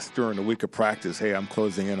discussed during the week of practice. Hey, I'm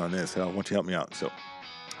closing in on this. I want you to help me out. So.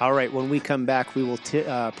 All right, when we come back, we will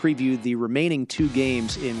preview the remaining 2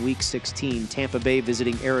 games in Week 16, Tampa Bay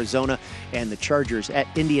visiting Arizona and the Chargers at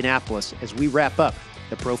Indianapolis as we wrap up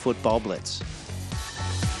the Pro Football Blitz.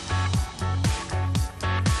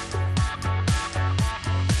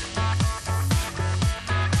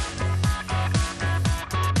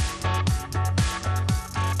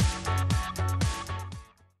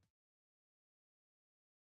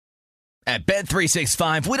 At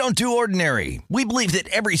Bet365, we don't do ordinary. We believe that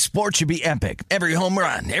every sport should be epic. Every home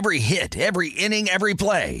run, every hit, every inning, every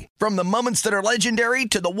play. From the moments that are legendary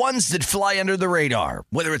to the ones that fly under the radar.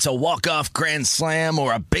 Whether it's a walk-off grand slam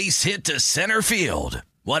or a base hit to center field.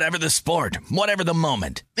 Whatever the sport, whatever the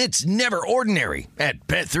moment. It's never ordinary at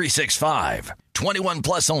Bet365. 21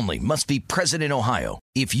 plus only. Must be present in Ohio.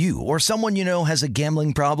 If you or someone you know has a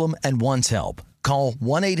gambling problem and wants help, call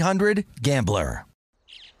 1-800-GAMBLER.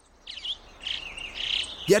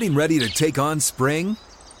 Getting ready to take on spring?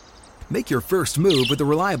 Make your first move with the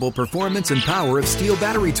reliable performance and power of Steel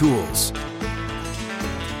battery tools.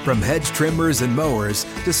 From hedge trimmers and mowers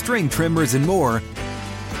to string trimmers and more,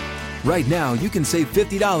 right now you can save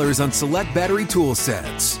 $50 on select battery tool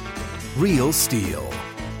sets. Real Steel.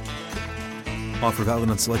 Offer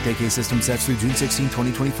valid on select AK system sets through June 16,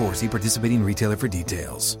 2024. See participating retailer for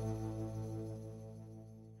details.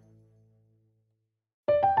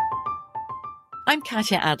 I'm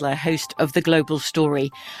Katya Adler, host of The Global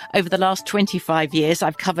Story. Over the last 25 years,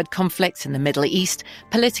 I've covered conflicts in the Middle East,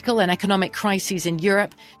 political and economic crises in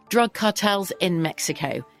Europe, drug cartels in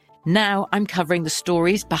Mexico. Now I'm covering the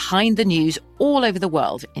stories behind the news all over the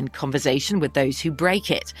world in conversation with those who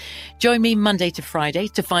break it. Join me Monday to Friday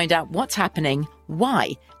to find out what's happening,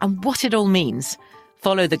 why, and what it all means.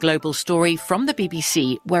 Follow The Global Story from the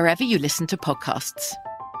BBC wherever you listen to podcasts.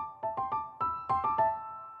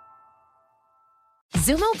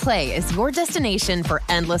 Xumo Play is your destination for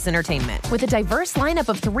endless entertainment. With a diverse lineup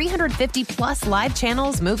of 350-plus live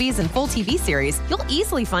channels, movies, and full TV series, you'll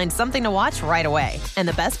easily find something to watch right away. And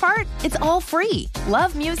the best part? It's all free.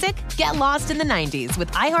 Love music? Get lost in the 90s with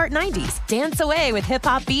iHeart 90s, dance away with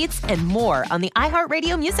hip-hop beats, and more on the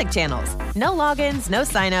iHeartRadio music channels. No logins, no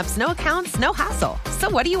signups, no accounts, no hassle. So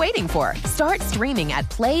what are you waiting for? Start streaming at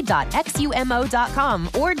play.xumo.com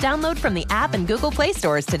or download from the app and Google Play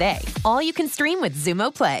stores today. All you can stream with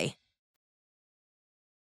Xumo Play.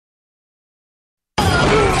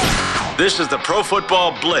 This is the Pro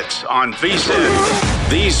Football Blitz on VSiN,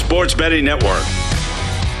 the Sports Betting Network.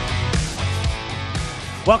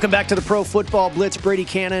 Welcome back to the Pro Football Blitz. Brady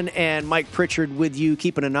Cannon and Mike Pritchard with you,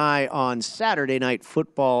 keeping an eye on Saturday night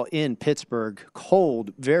football in Pittsburgh.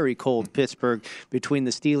 Cold, very cold Pittsburgh between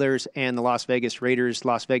the Steelers and the Las Vegas Raiders.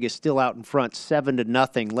 Las Vegas still out in front,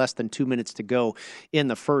 7-0, less than 2 minutes to go in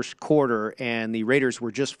the first quarter, and the Raiders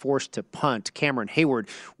were just forced to punt. Cameron Hayward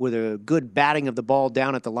with a good batting of the ball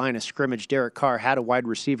down at the line of scrimmage. Derek Carr had a wide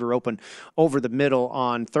receiver open over the middle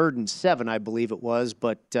on 3rd and 7, I believe it was,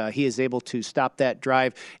 but he is able to stop that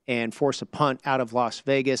drive and force a punt out of Las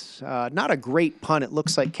Vegas. Not a great punt. It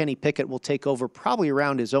looks like Kenny Pickett will take over probably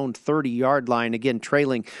around his own 30-yard line, again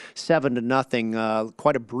trailing 7-0.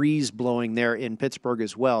 Quite a breeze blowing there in Pittsburgh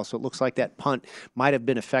as well, so it looks like that punt might have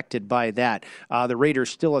been affected by that. The Raiders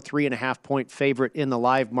still a 3.5-point favorite in the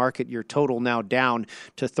live market. Your total now down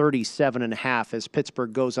to 37.5 as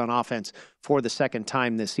Pittsburgh goes on offense for the second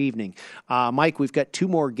time this evening. Mike, we've got 2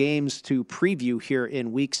 more games to preview here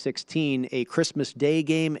in Week 16, a Christmas Day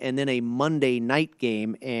game and then a Monday night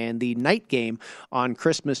game. And the night game on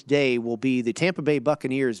Christmas Day will be the Tampa Bay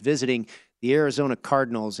Buccaneers visiting the Arizona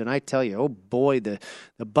Cardinals. And I tell you, oh boy, the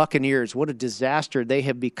Buccaneers, what a disaster they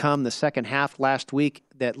have become. The second half last week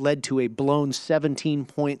that led to a blown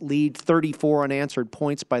 17-point lead, 34 unanswered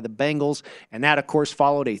points by the Bengals. And that, of course,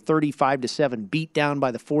 followed a 35-7 beatdown by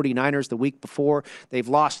the 49ers the week before. They've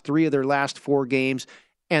lost 3 of their last 4 games,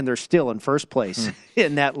 and they're still in first place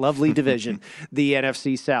in that lovely division, the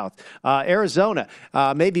NFC South. Arizona,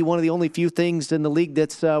 maybe one of the only few things in the league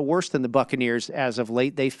that's worse than the Buccaneers as of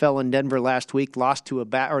late. They fell in Denver last week,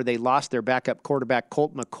 they lost their backup quarterback,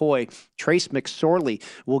 Colt McCoy. Trace McSorley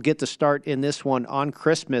will get the start in this one on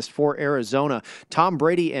Christmas for Arizona. Tom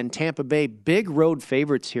Brady and Tampa Bay, big road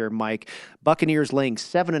favorites here, Mike. Buccaneers laying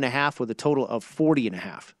 7.5 with a total of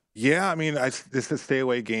 40.5. Yeah, I mean, this is a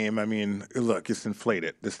stay-away game. I mean, look, it's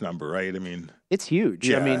inflated, this number, right? I mean, it's huge.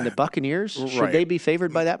 Yeah. I mean, the Buccaneers, should they be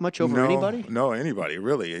favored by that much over anybody? No, anybody,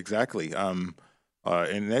 really, exactly. And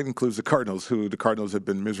that includes the Cardinals, who the Cardinals have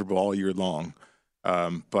been miserable all year long.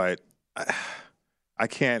 But I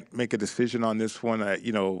can't make a decision on this one.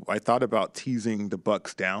 I thought about teasing the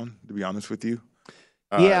Bucs down, to be honest with you.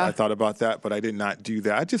 I thought about that, but I did not do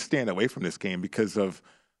that. I just stand away from this game because of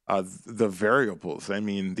the variables. I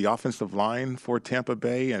mean, the offensive line for Tampa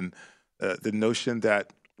Bay and the notion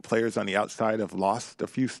that players on the outside have lost a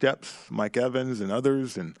few steps, Mike Evans and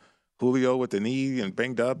others, and Julio with the knee and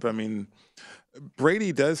banged up. I mean,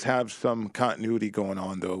 Brady does have some continuity going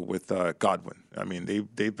on, though, with Godwin. I mean,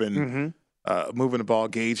 they've been moving the ball.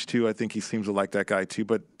 Gage, too, I think he seems to like that guy, too.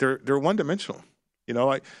 But they're one-dimensional. You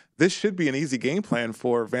know, this should be an easy game plan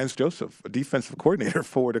for Vance Joseph, a defensive coordinator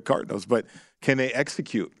for the Cardinals. But can they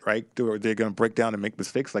execute, right? Or are they going to break down and make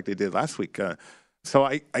mistakes like they did last week? So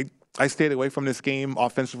I stayed away from this game.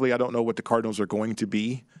 Offensively, I don't know what the Cardinals are going to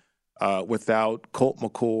be without Colt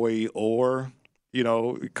McCoy or,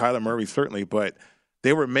 Kyler Murray, certainly. But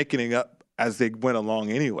they were making it up as they went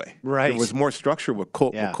along anyway. Right. There was more structure with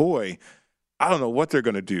Colt McCoy. I don't know what they're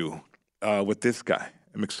going to do with this guy,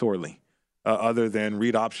 McSorley. Other than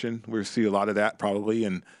read option, we'll see a lot of that probably,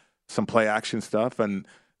 and some play action stuff. And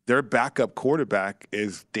their backup quarterback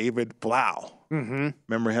is David Blau. Mm-hmm.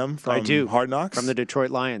 Remember him from I do. Hard Knocks? From the Detroit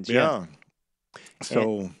Lions, yeah.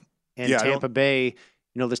 So, Tampa Bay,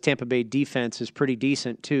 this Tampa Bay defense is pretty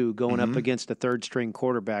decent too, going up against a third-string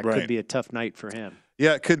quarterback. Could be a tough night for him.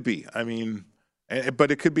 Yeah, it could be. I mean, but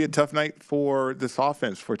it could be a tough night for this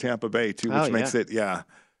offense for Tampa Bay too, which makes it,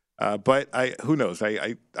 but who knows?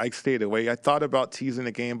 I stayed away. I thought about teasing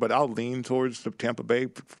the game, but I'll lean towards the Tampa Bay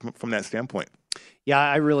from that standpoint. Yeah,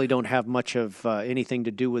 I really don't have much of anything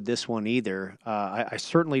to do with this one either. I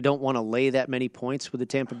certainly don't want to lay that many points with the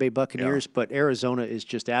Tampa Bay Buccaneers, but Arizona is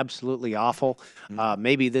just absolutely awful.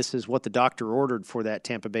 Maybe this is what the doctor ordered for that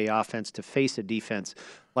Tampa Bay offense, to face a defense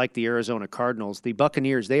like the Arizona Cardinals. The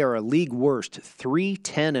Buccaneers, they are a league worst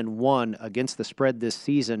 3-10-1 against the spread this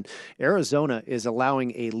season. Arizona is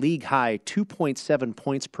allowing a league high 2.7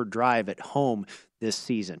 points per drive at home this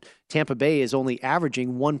season. Tampa Bay is only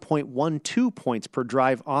averaging 1.12 points per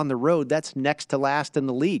drive on the road. That's next to last in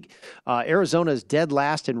the league. Arizona is dead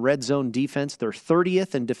last in red zone defense. They're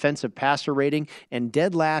 30th in defensive passer rating and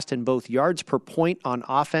dead last in both yards per point on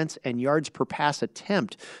offense and yards per pass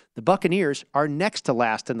attempt. The Buccaneers are next to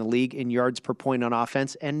last in the league in yards per point on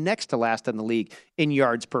offense and next to last in the league in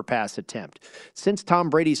yards per pass attempt. Since Tom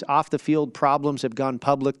Brady's off-the-field problems have gone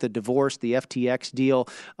public, the divorce, the FTX deal,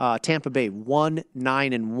 Tampa Bay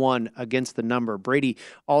 1-9-1 against the number. Brady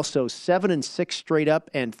also 7-6 straight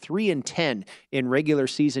up and 3-10 in regular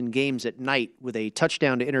season games at night with a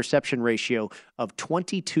touchdown to interception ratio of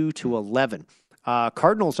 22-11.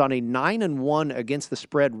 Cardinals on a 9-1 against the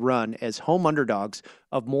spread run as home underdogs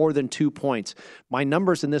of more than 2 points. My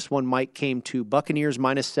numbers in this one, Mike, came to Buccaneers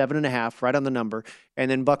minus 7.5, right on the number, and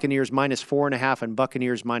then Buccaneers minus 4.5 and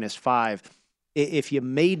Buccaneers minus 5. If you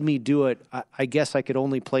made me do it, I guess I could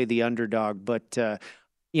only play the underdog. But,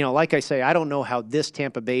 like I say, I don't know how this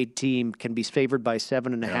Tampa Bay team can be favored by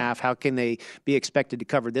 7.5. Yeah. How can they be expected to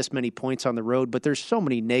cover this many points on the road? But there's so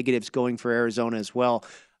many negatives going for Arizona as well.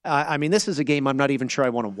 This is a game I'm not even sure I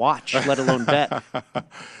want to watch, let alone bet.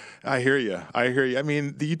 I hear you. I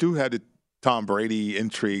mean, you do have the Tom Brady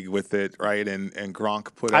intrigue with it, right? And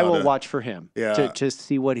Gronk put out I will watch for him to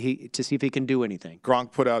see if he can do anything.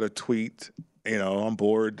 Gronk put out a tweet, on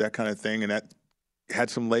board, that kind of thing, and that had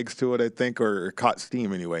some legs to it, I think, or caught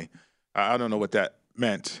steam anyway. I don't know what that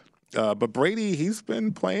meant. But Brady, he's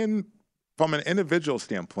been playing from an individual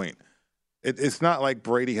standpoint. It's not like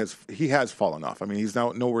Brady has fallen off. I mean, he's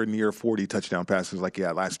now nowhere near 40 touchdown passes like he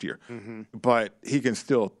had last year. Mm-hmm. But he can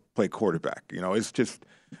still play quarterback. It's just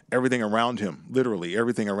everything around him, literally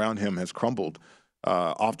everything around him has crumbled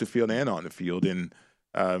off the field and on the field. And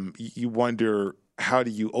you wonder, how do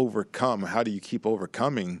you keep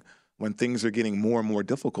overcoming when things are getting more and more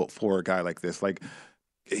difficult for a guy like this? Like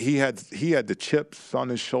he had the chips on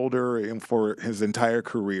his shoulder for his entire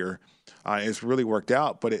career. It's really worked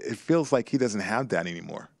out, but it feels like he doesn't have that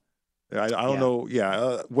anymore. I don't know.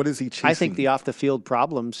 Yeah. What is he chasing? I think the off-the-field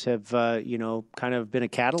problems have, kind of been a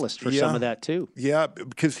catalyst for some of that too. Yeah,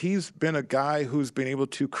 because he's been a guy who's been able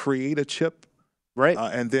to create a chip, right,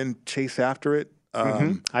 and then chase after it.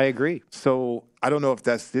 I agree. So I don't know if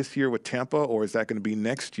that's this year with Tampa or is that going to be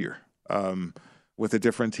next year with a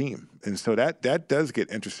different team. And so that does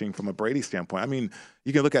get interesting from a Brady standpoint. I mean,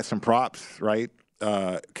 you can look at some props, right?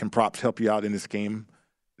 Can props help you out in this game?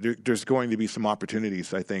 There's going to be some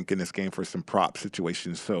opportunities, I think, in this game for some prop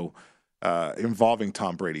situations. So involving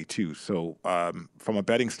Tom Brady too. So from a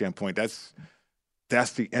betting standpoint, that's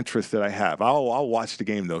the interest that I have. I'll watch the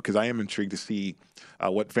game though, because I am intrigued to see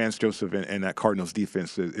what Vance Joseph and that Cardinals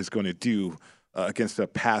defense is going to do against a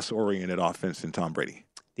pass-oriented offense in Tom Brady.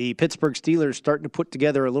 The Pittsburgh Steelers starting to put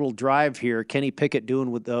together a little drive here. Kenny Pickett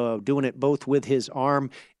doing it both with his arm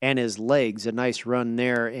and his legs. A nice run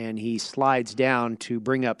there, and he slides down to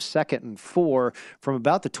bring up 2nd and 4 from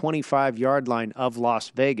about the 25-yard line of Las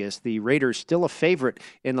Vegas. The Raiders still a favorite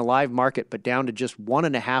in the live market, but down to just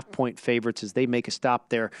 1.5-point favorites as they make a stop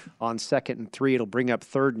there on 2nd and 3. It'll bring up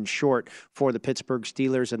 3rd and short for the Pittsburgh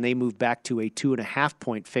Steelers, and they move back to a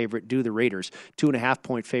 2.5-point favorite. Do the Raiders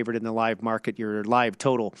 2.5-point favorite in the live market? Your live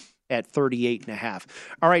total at 38.5.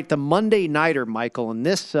 All right, the Monday Nighter, Michael, and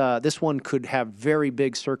this one could have very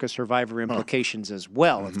big Circa Survivor implications as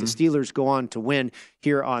well. Mm-hmm. If the Steelers go on to win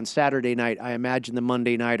here on Saturday night, I imagine the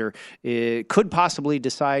Monday Nighter could possibly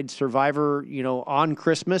decide Survivor, on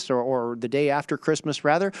Christmas or the day after Christmas,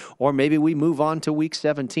 rather, or maybe we move on to Week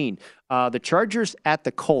 17. The Chargers at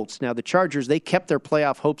the Colts. Now, the Chargers, they kept their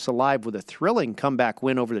playoff hopes alive with a thrilling comeback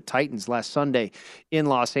win over the Titans last Sunday in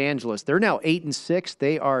Los Angeles. They're now 8-6.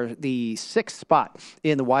 They are the 6th spot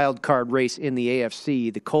in the wild card race in the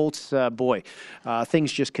AFC. The Colts,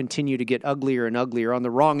 things just continue to get uglier and uglier. On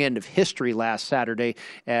the wrong end of history last Saturday,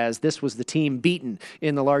 as this was the team beaten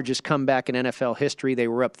in the largest comeback in NFL history. They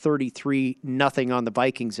were up 33-0 on the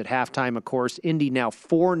Vikings at halftime, of course. Indy now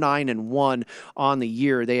 4-9-1 on the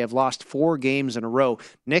year. They have lost 4 games in a row.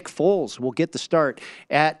 Nick Foles will get the start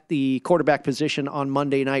at the quarterback position on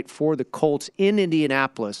Monday night for the Colts in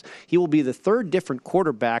Indianapolis. He will be the 3rd different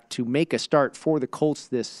quarterback to make a start for the Colts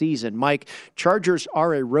this season. Mike, Chargers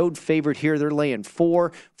are a road favorite here. They're laying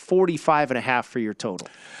 45.5 for your total.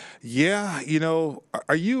 Yeah,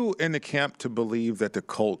 are you in the camp to believe that the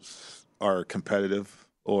Colts are competitive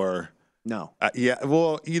or... No. Yeah,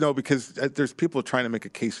 well, because there's people trying to make a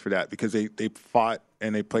case for that because they fought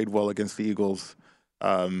and they played well against the Eagles.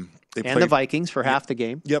 The Vikings for half the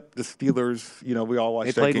game. Yep, the Steelers, we all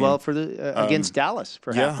watched that game. They played well for against Dallas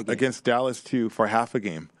for half the game. Against Dallas, too, for half a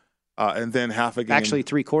game. and then half a game. Actually,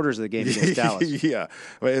 3/4 of the game against Dallas. Yeah.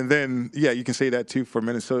 And then, you can say that too for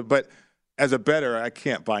Minnesota. But as a bettor, I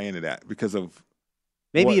can't buy into that because of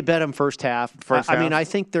maybe you bet them first half. I mean, I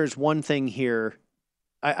think there's one thing here.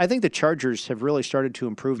 I think the Chargers have really started to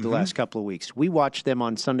improve the last couple of weeks. We watched them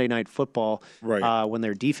on Sunday Night Football when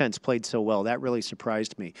their defense played so well. That really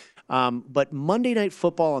surprised me. But Monday Night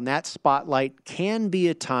Football and that spotlight can be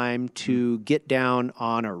a time to get down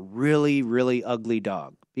on a really, really ugly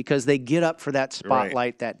dog because they get up for that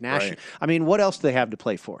spotlight, that national. I mean, what else do they have to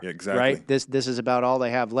play for? Yeah, exactly. Right? This is about all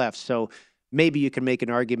they have left. So maybe you can make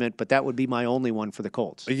an argument, but that would be my only one for the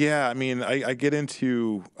Colts. Yeah, I mean, I get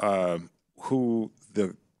into who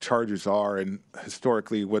the Chargers are and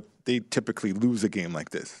historically what they typically lose a game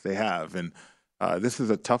like this. They have. And this is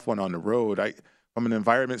a tough one on the road. From an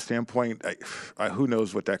environment standpoint, who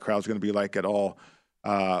knows what that crowd's going to be like at all.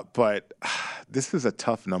 But this is a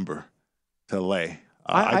tough number to lay.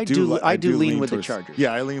 I do lean with the Chargers.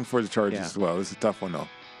 Yeah, I lean for the Chargers as well. This is a tough one, though.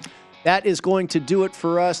 That is going to do it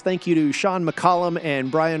for us. Thank you to Sean McCollum and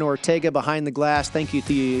Brian Ortega behind the glass. Thank you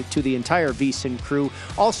to the entire VSiN crew.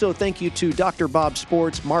 Also, thank you to Dr. Bob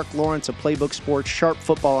Sports, Mark Lawrence of Playbook Sports, Sharp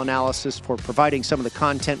Football Analysis for providing some of the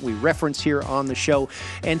content we reference here on the show.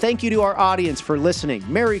 And thank you to our audience for listening.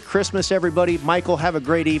 Merry Christmas, everybody. Michael, have a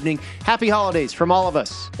great evening. Happy holidays from all of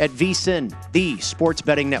us at VSiN, the Sports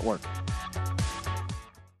Betting Network.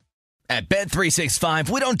 At Bet365,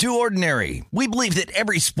 we don't do ordinary. We believe that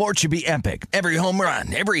every sport should be epic. Every home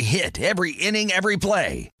run, every hit, every inning, every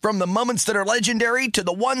play. From the moments that are legendary to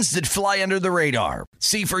the ones that fly under the radar.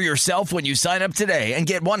 See for yourself when you sign up today and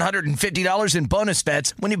get $150 in bonus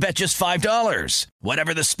bets when you bet just $5.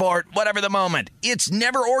 Whatever the sport, whatever the moment, it's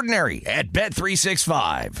never ordinary at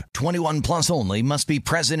Bet365. 21 plus only. Must be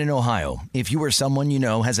present in Ohio. If you or someone you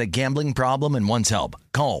know has a gambling problem and wants help,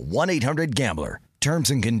 call 1-800-GAMBLER.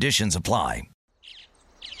 Terms and conditions apply.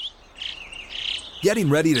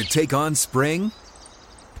 Getting ready to take on spring?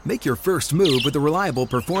 Make your first move with the reliable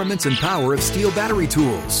performance and power of Steel battery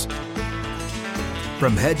tools.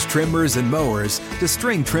 From hedge trimmers and mowers to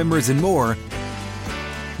string trimmers and more,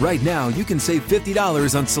 right now you can save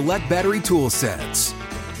 $50 on select battery tool sets.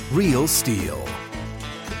 Real Steel.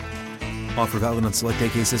 Offer valid on select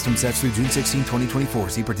AK system sets through June 16, 2024.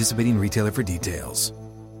 See participating retailer for details.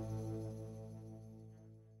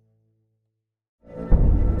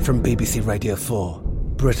 From BBC Radio 4,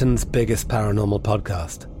 Britain's biggest paranormal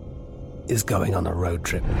podcast is going on a road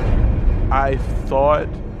trip. I thought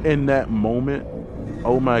in that moment,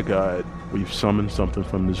 oh my God, we've summoned something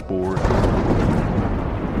from this board.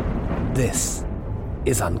 This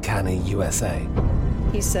is Uncanny USA.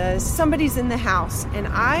 He says, somebody's in the house, and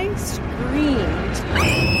I screamed.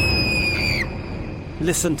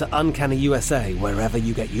 Listen to Uncanny USA wherever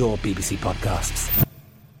you get your BBC podcasts,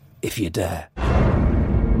 if you dare.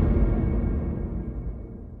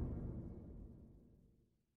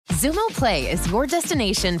 Xumo Play is your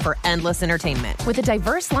destination for endless entertainment. With a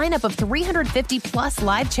diverse lineup of 350-plus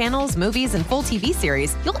live channels, movies, and full TV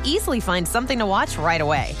series, you'll easily find something to watch right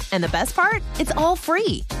away. And the best part? It's all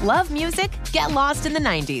free. Love music? Get lost in the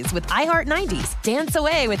 90s with iHeart 90s, dance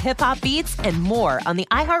away with hip-hop beats, and more on the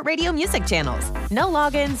iHeartRadio music channels. No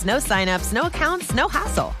logins, no signups, no accounts, no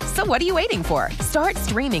hassle. So what are you waiting for? Start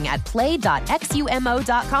streaming at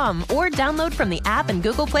play.xumo.com or download from the app and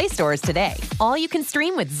Google Play stores today. All you can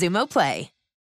stream with Xumo Play.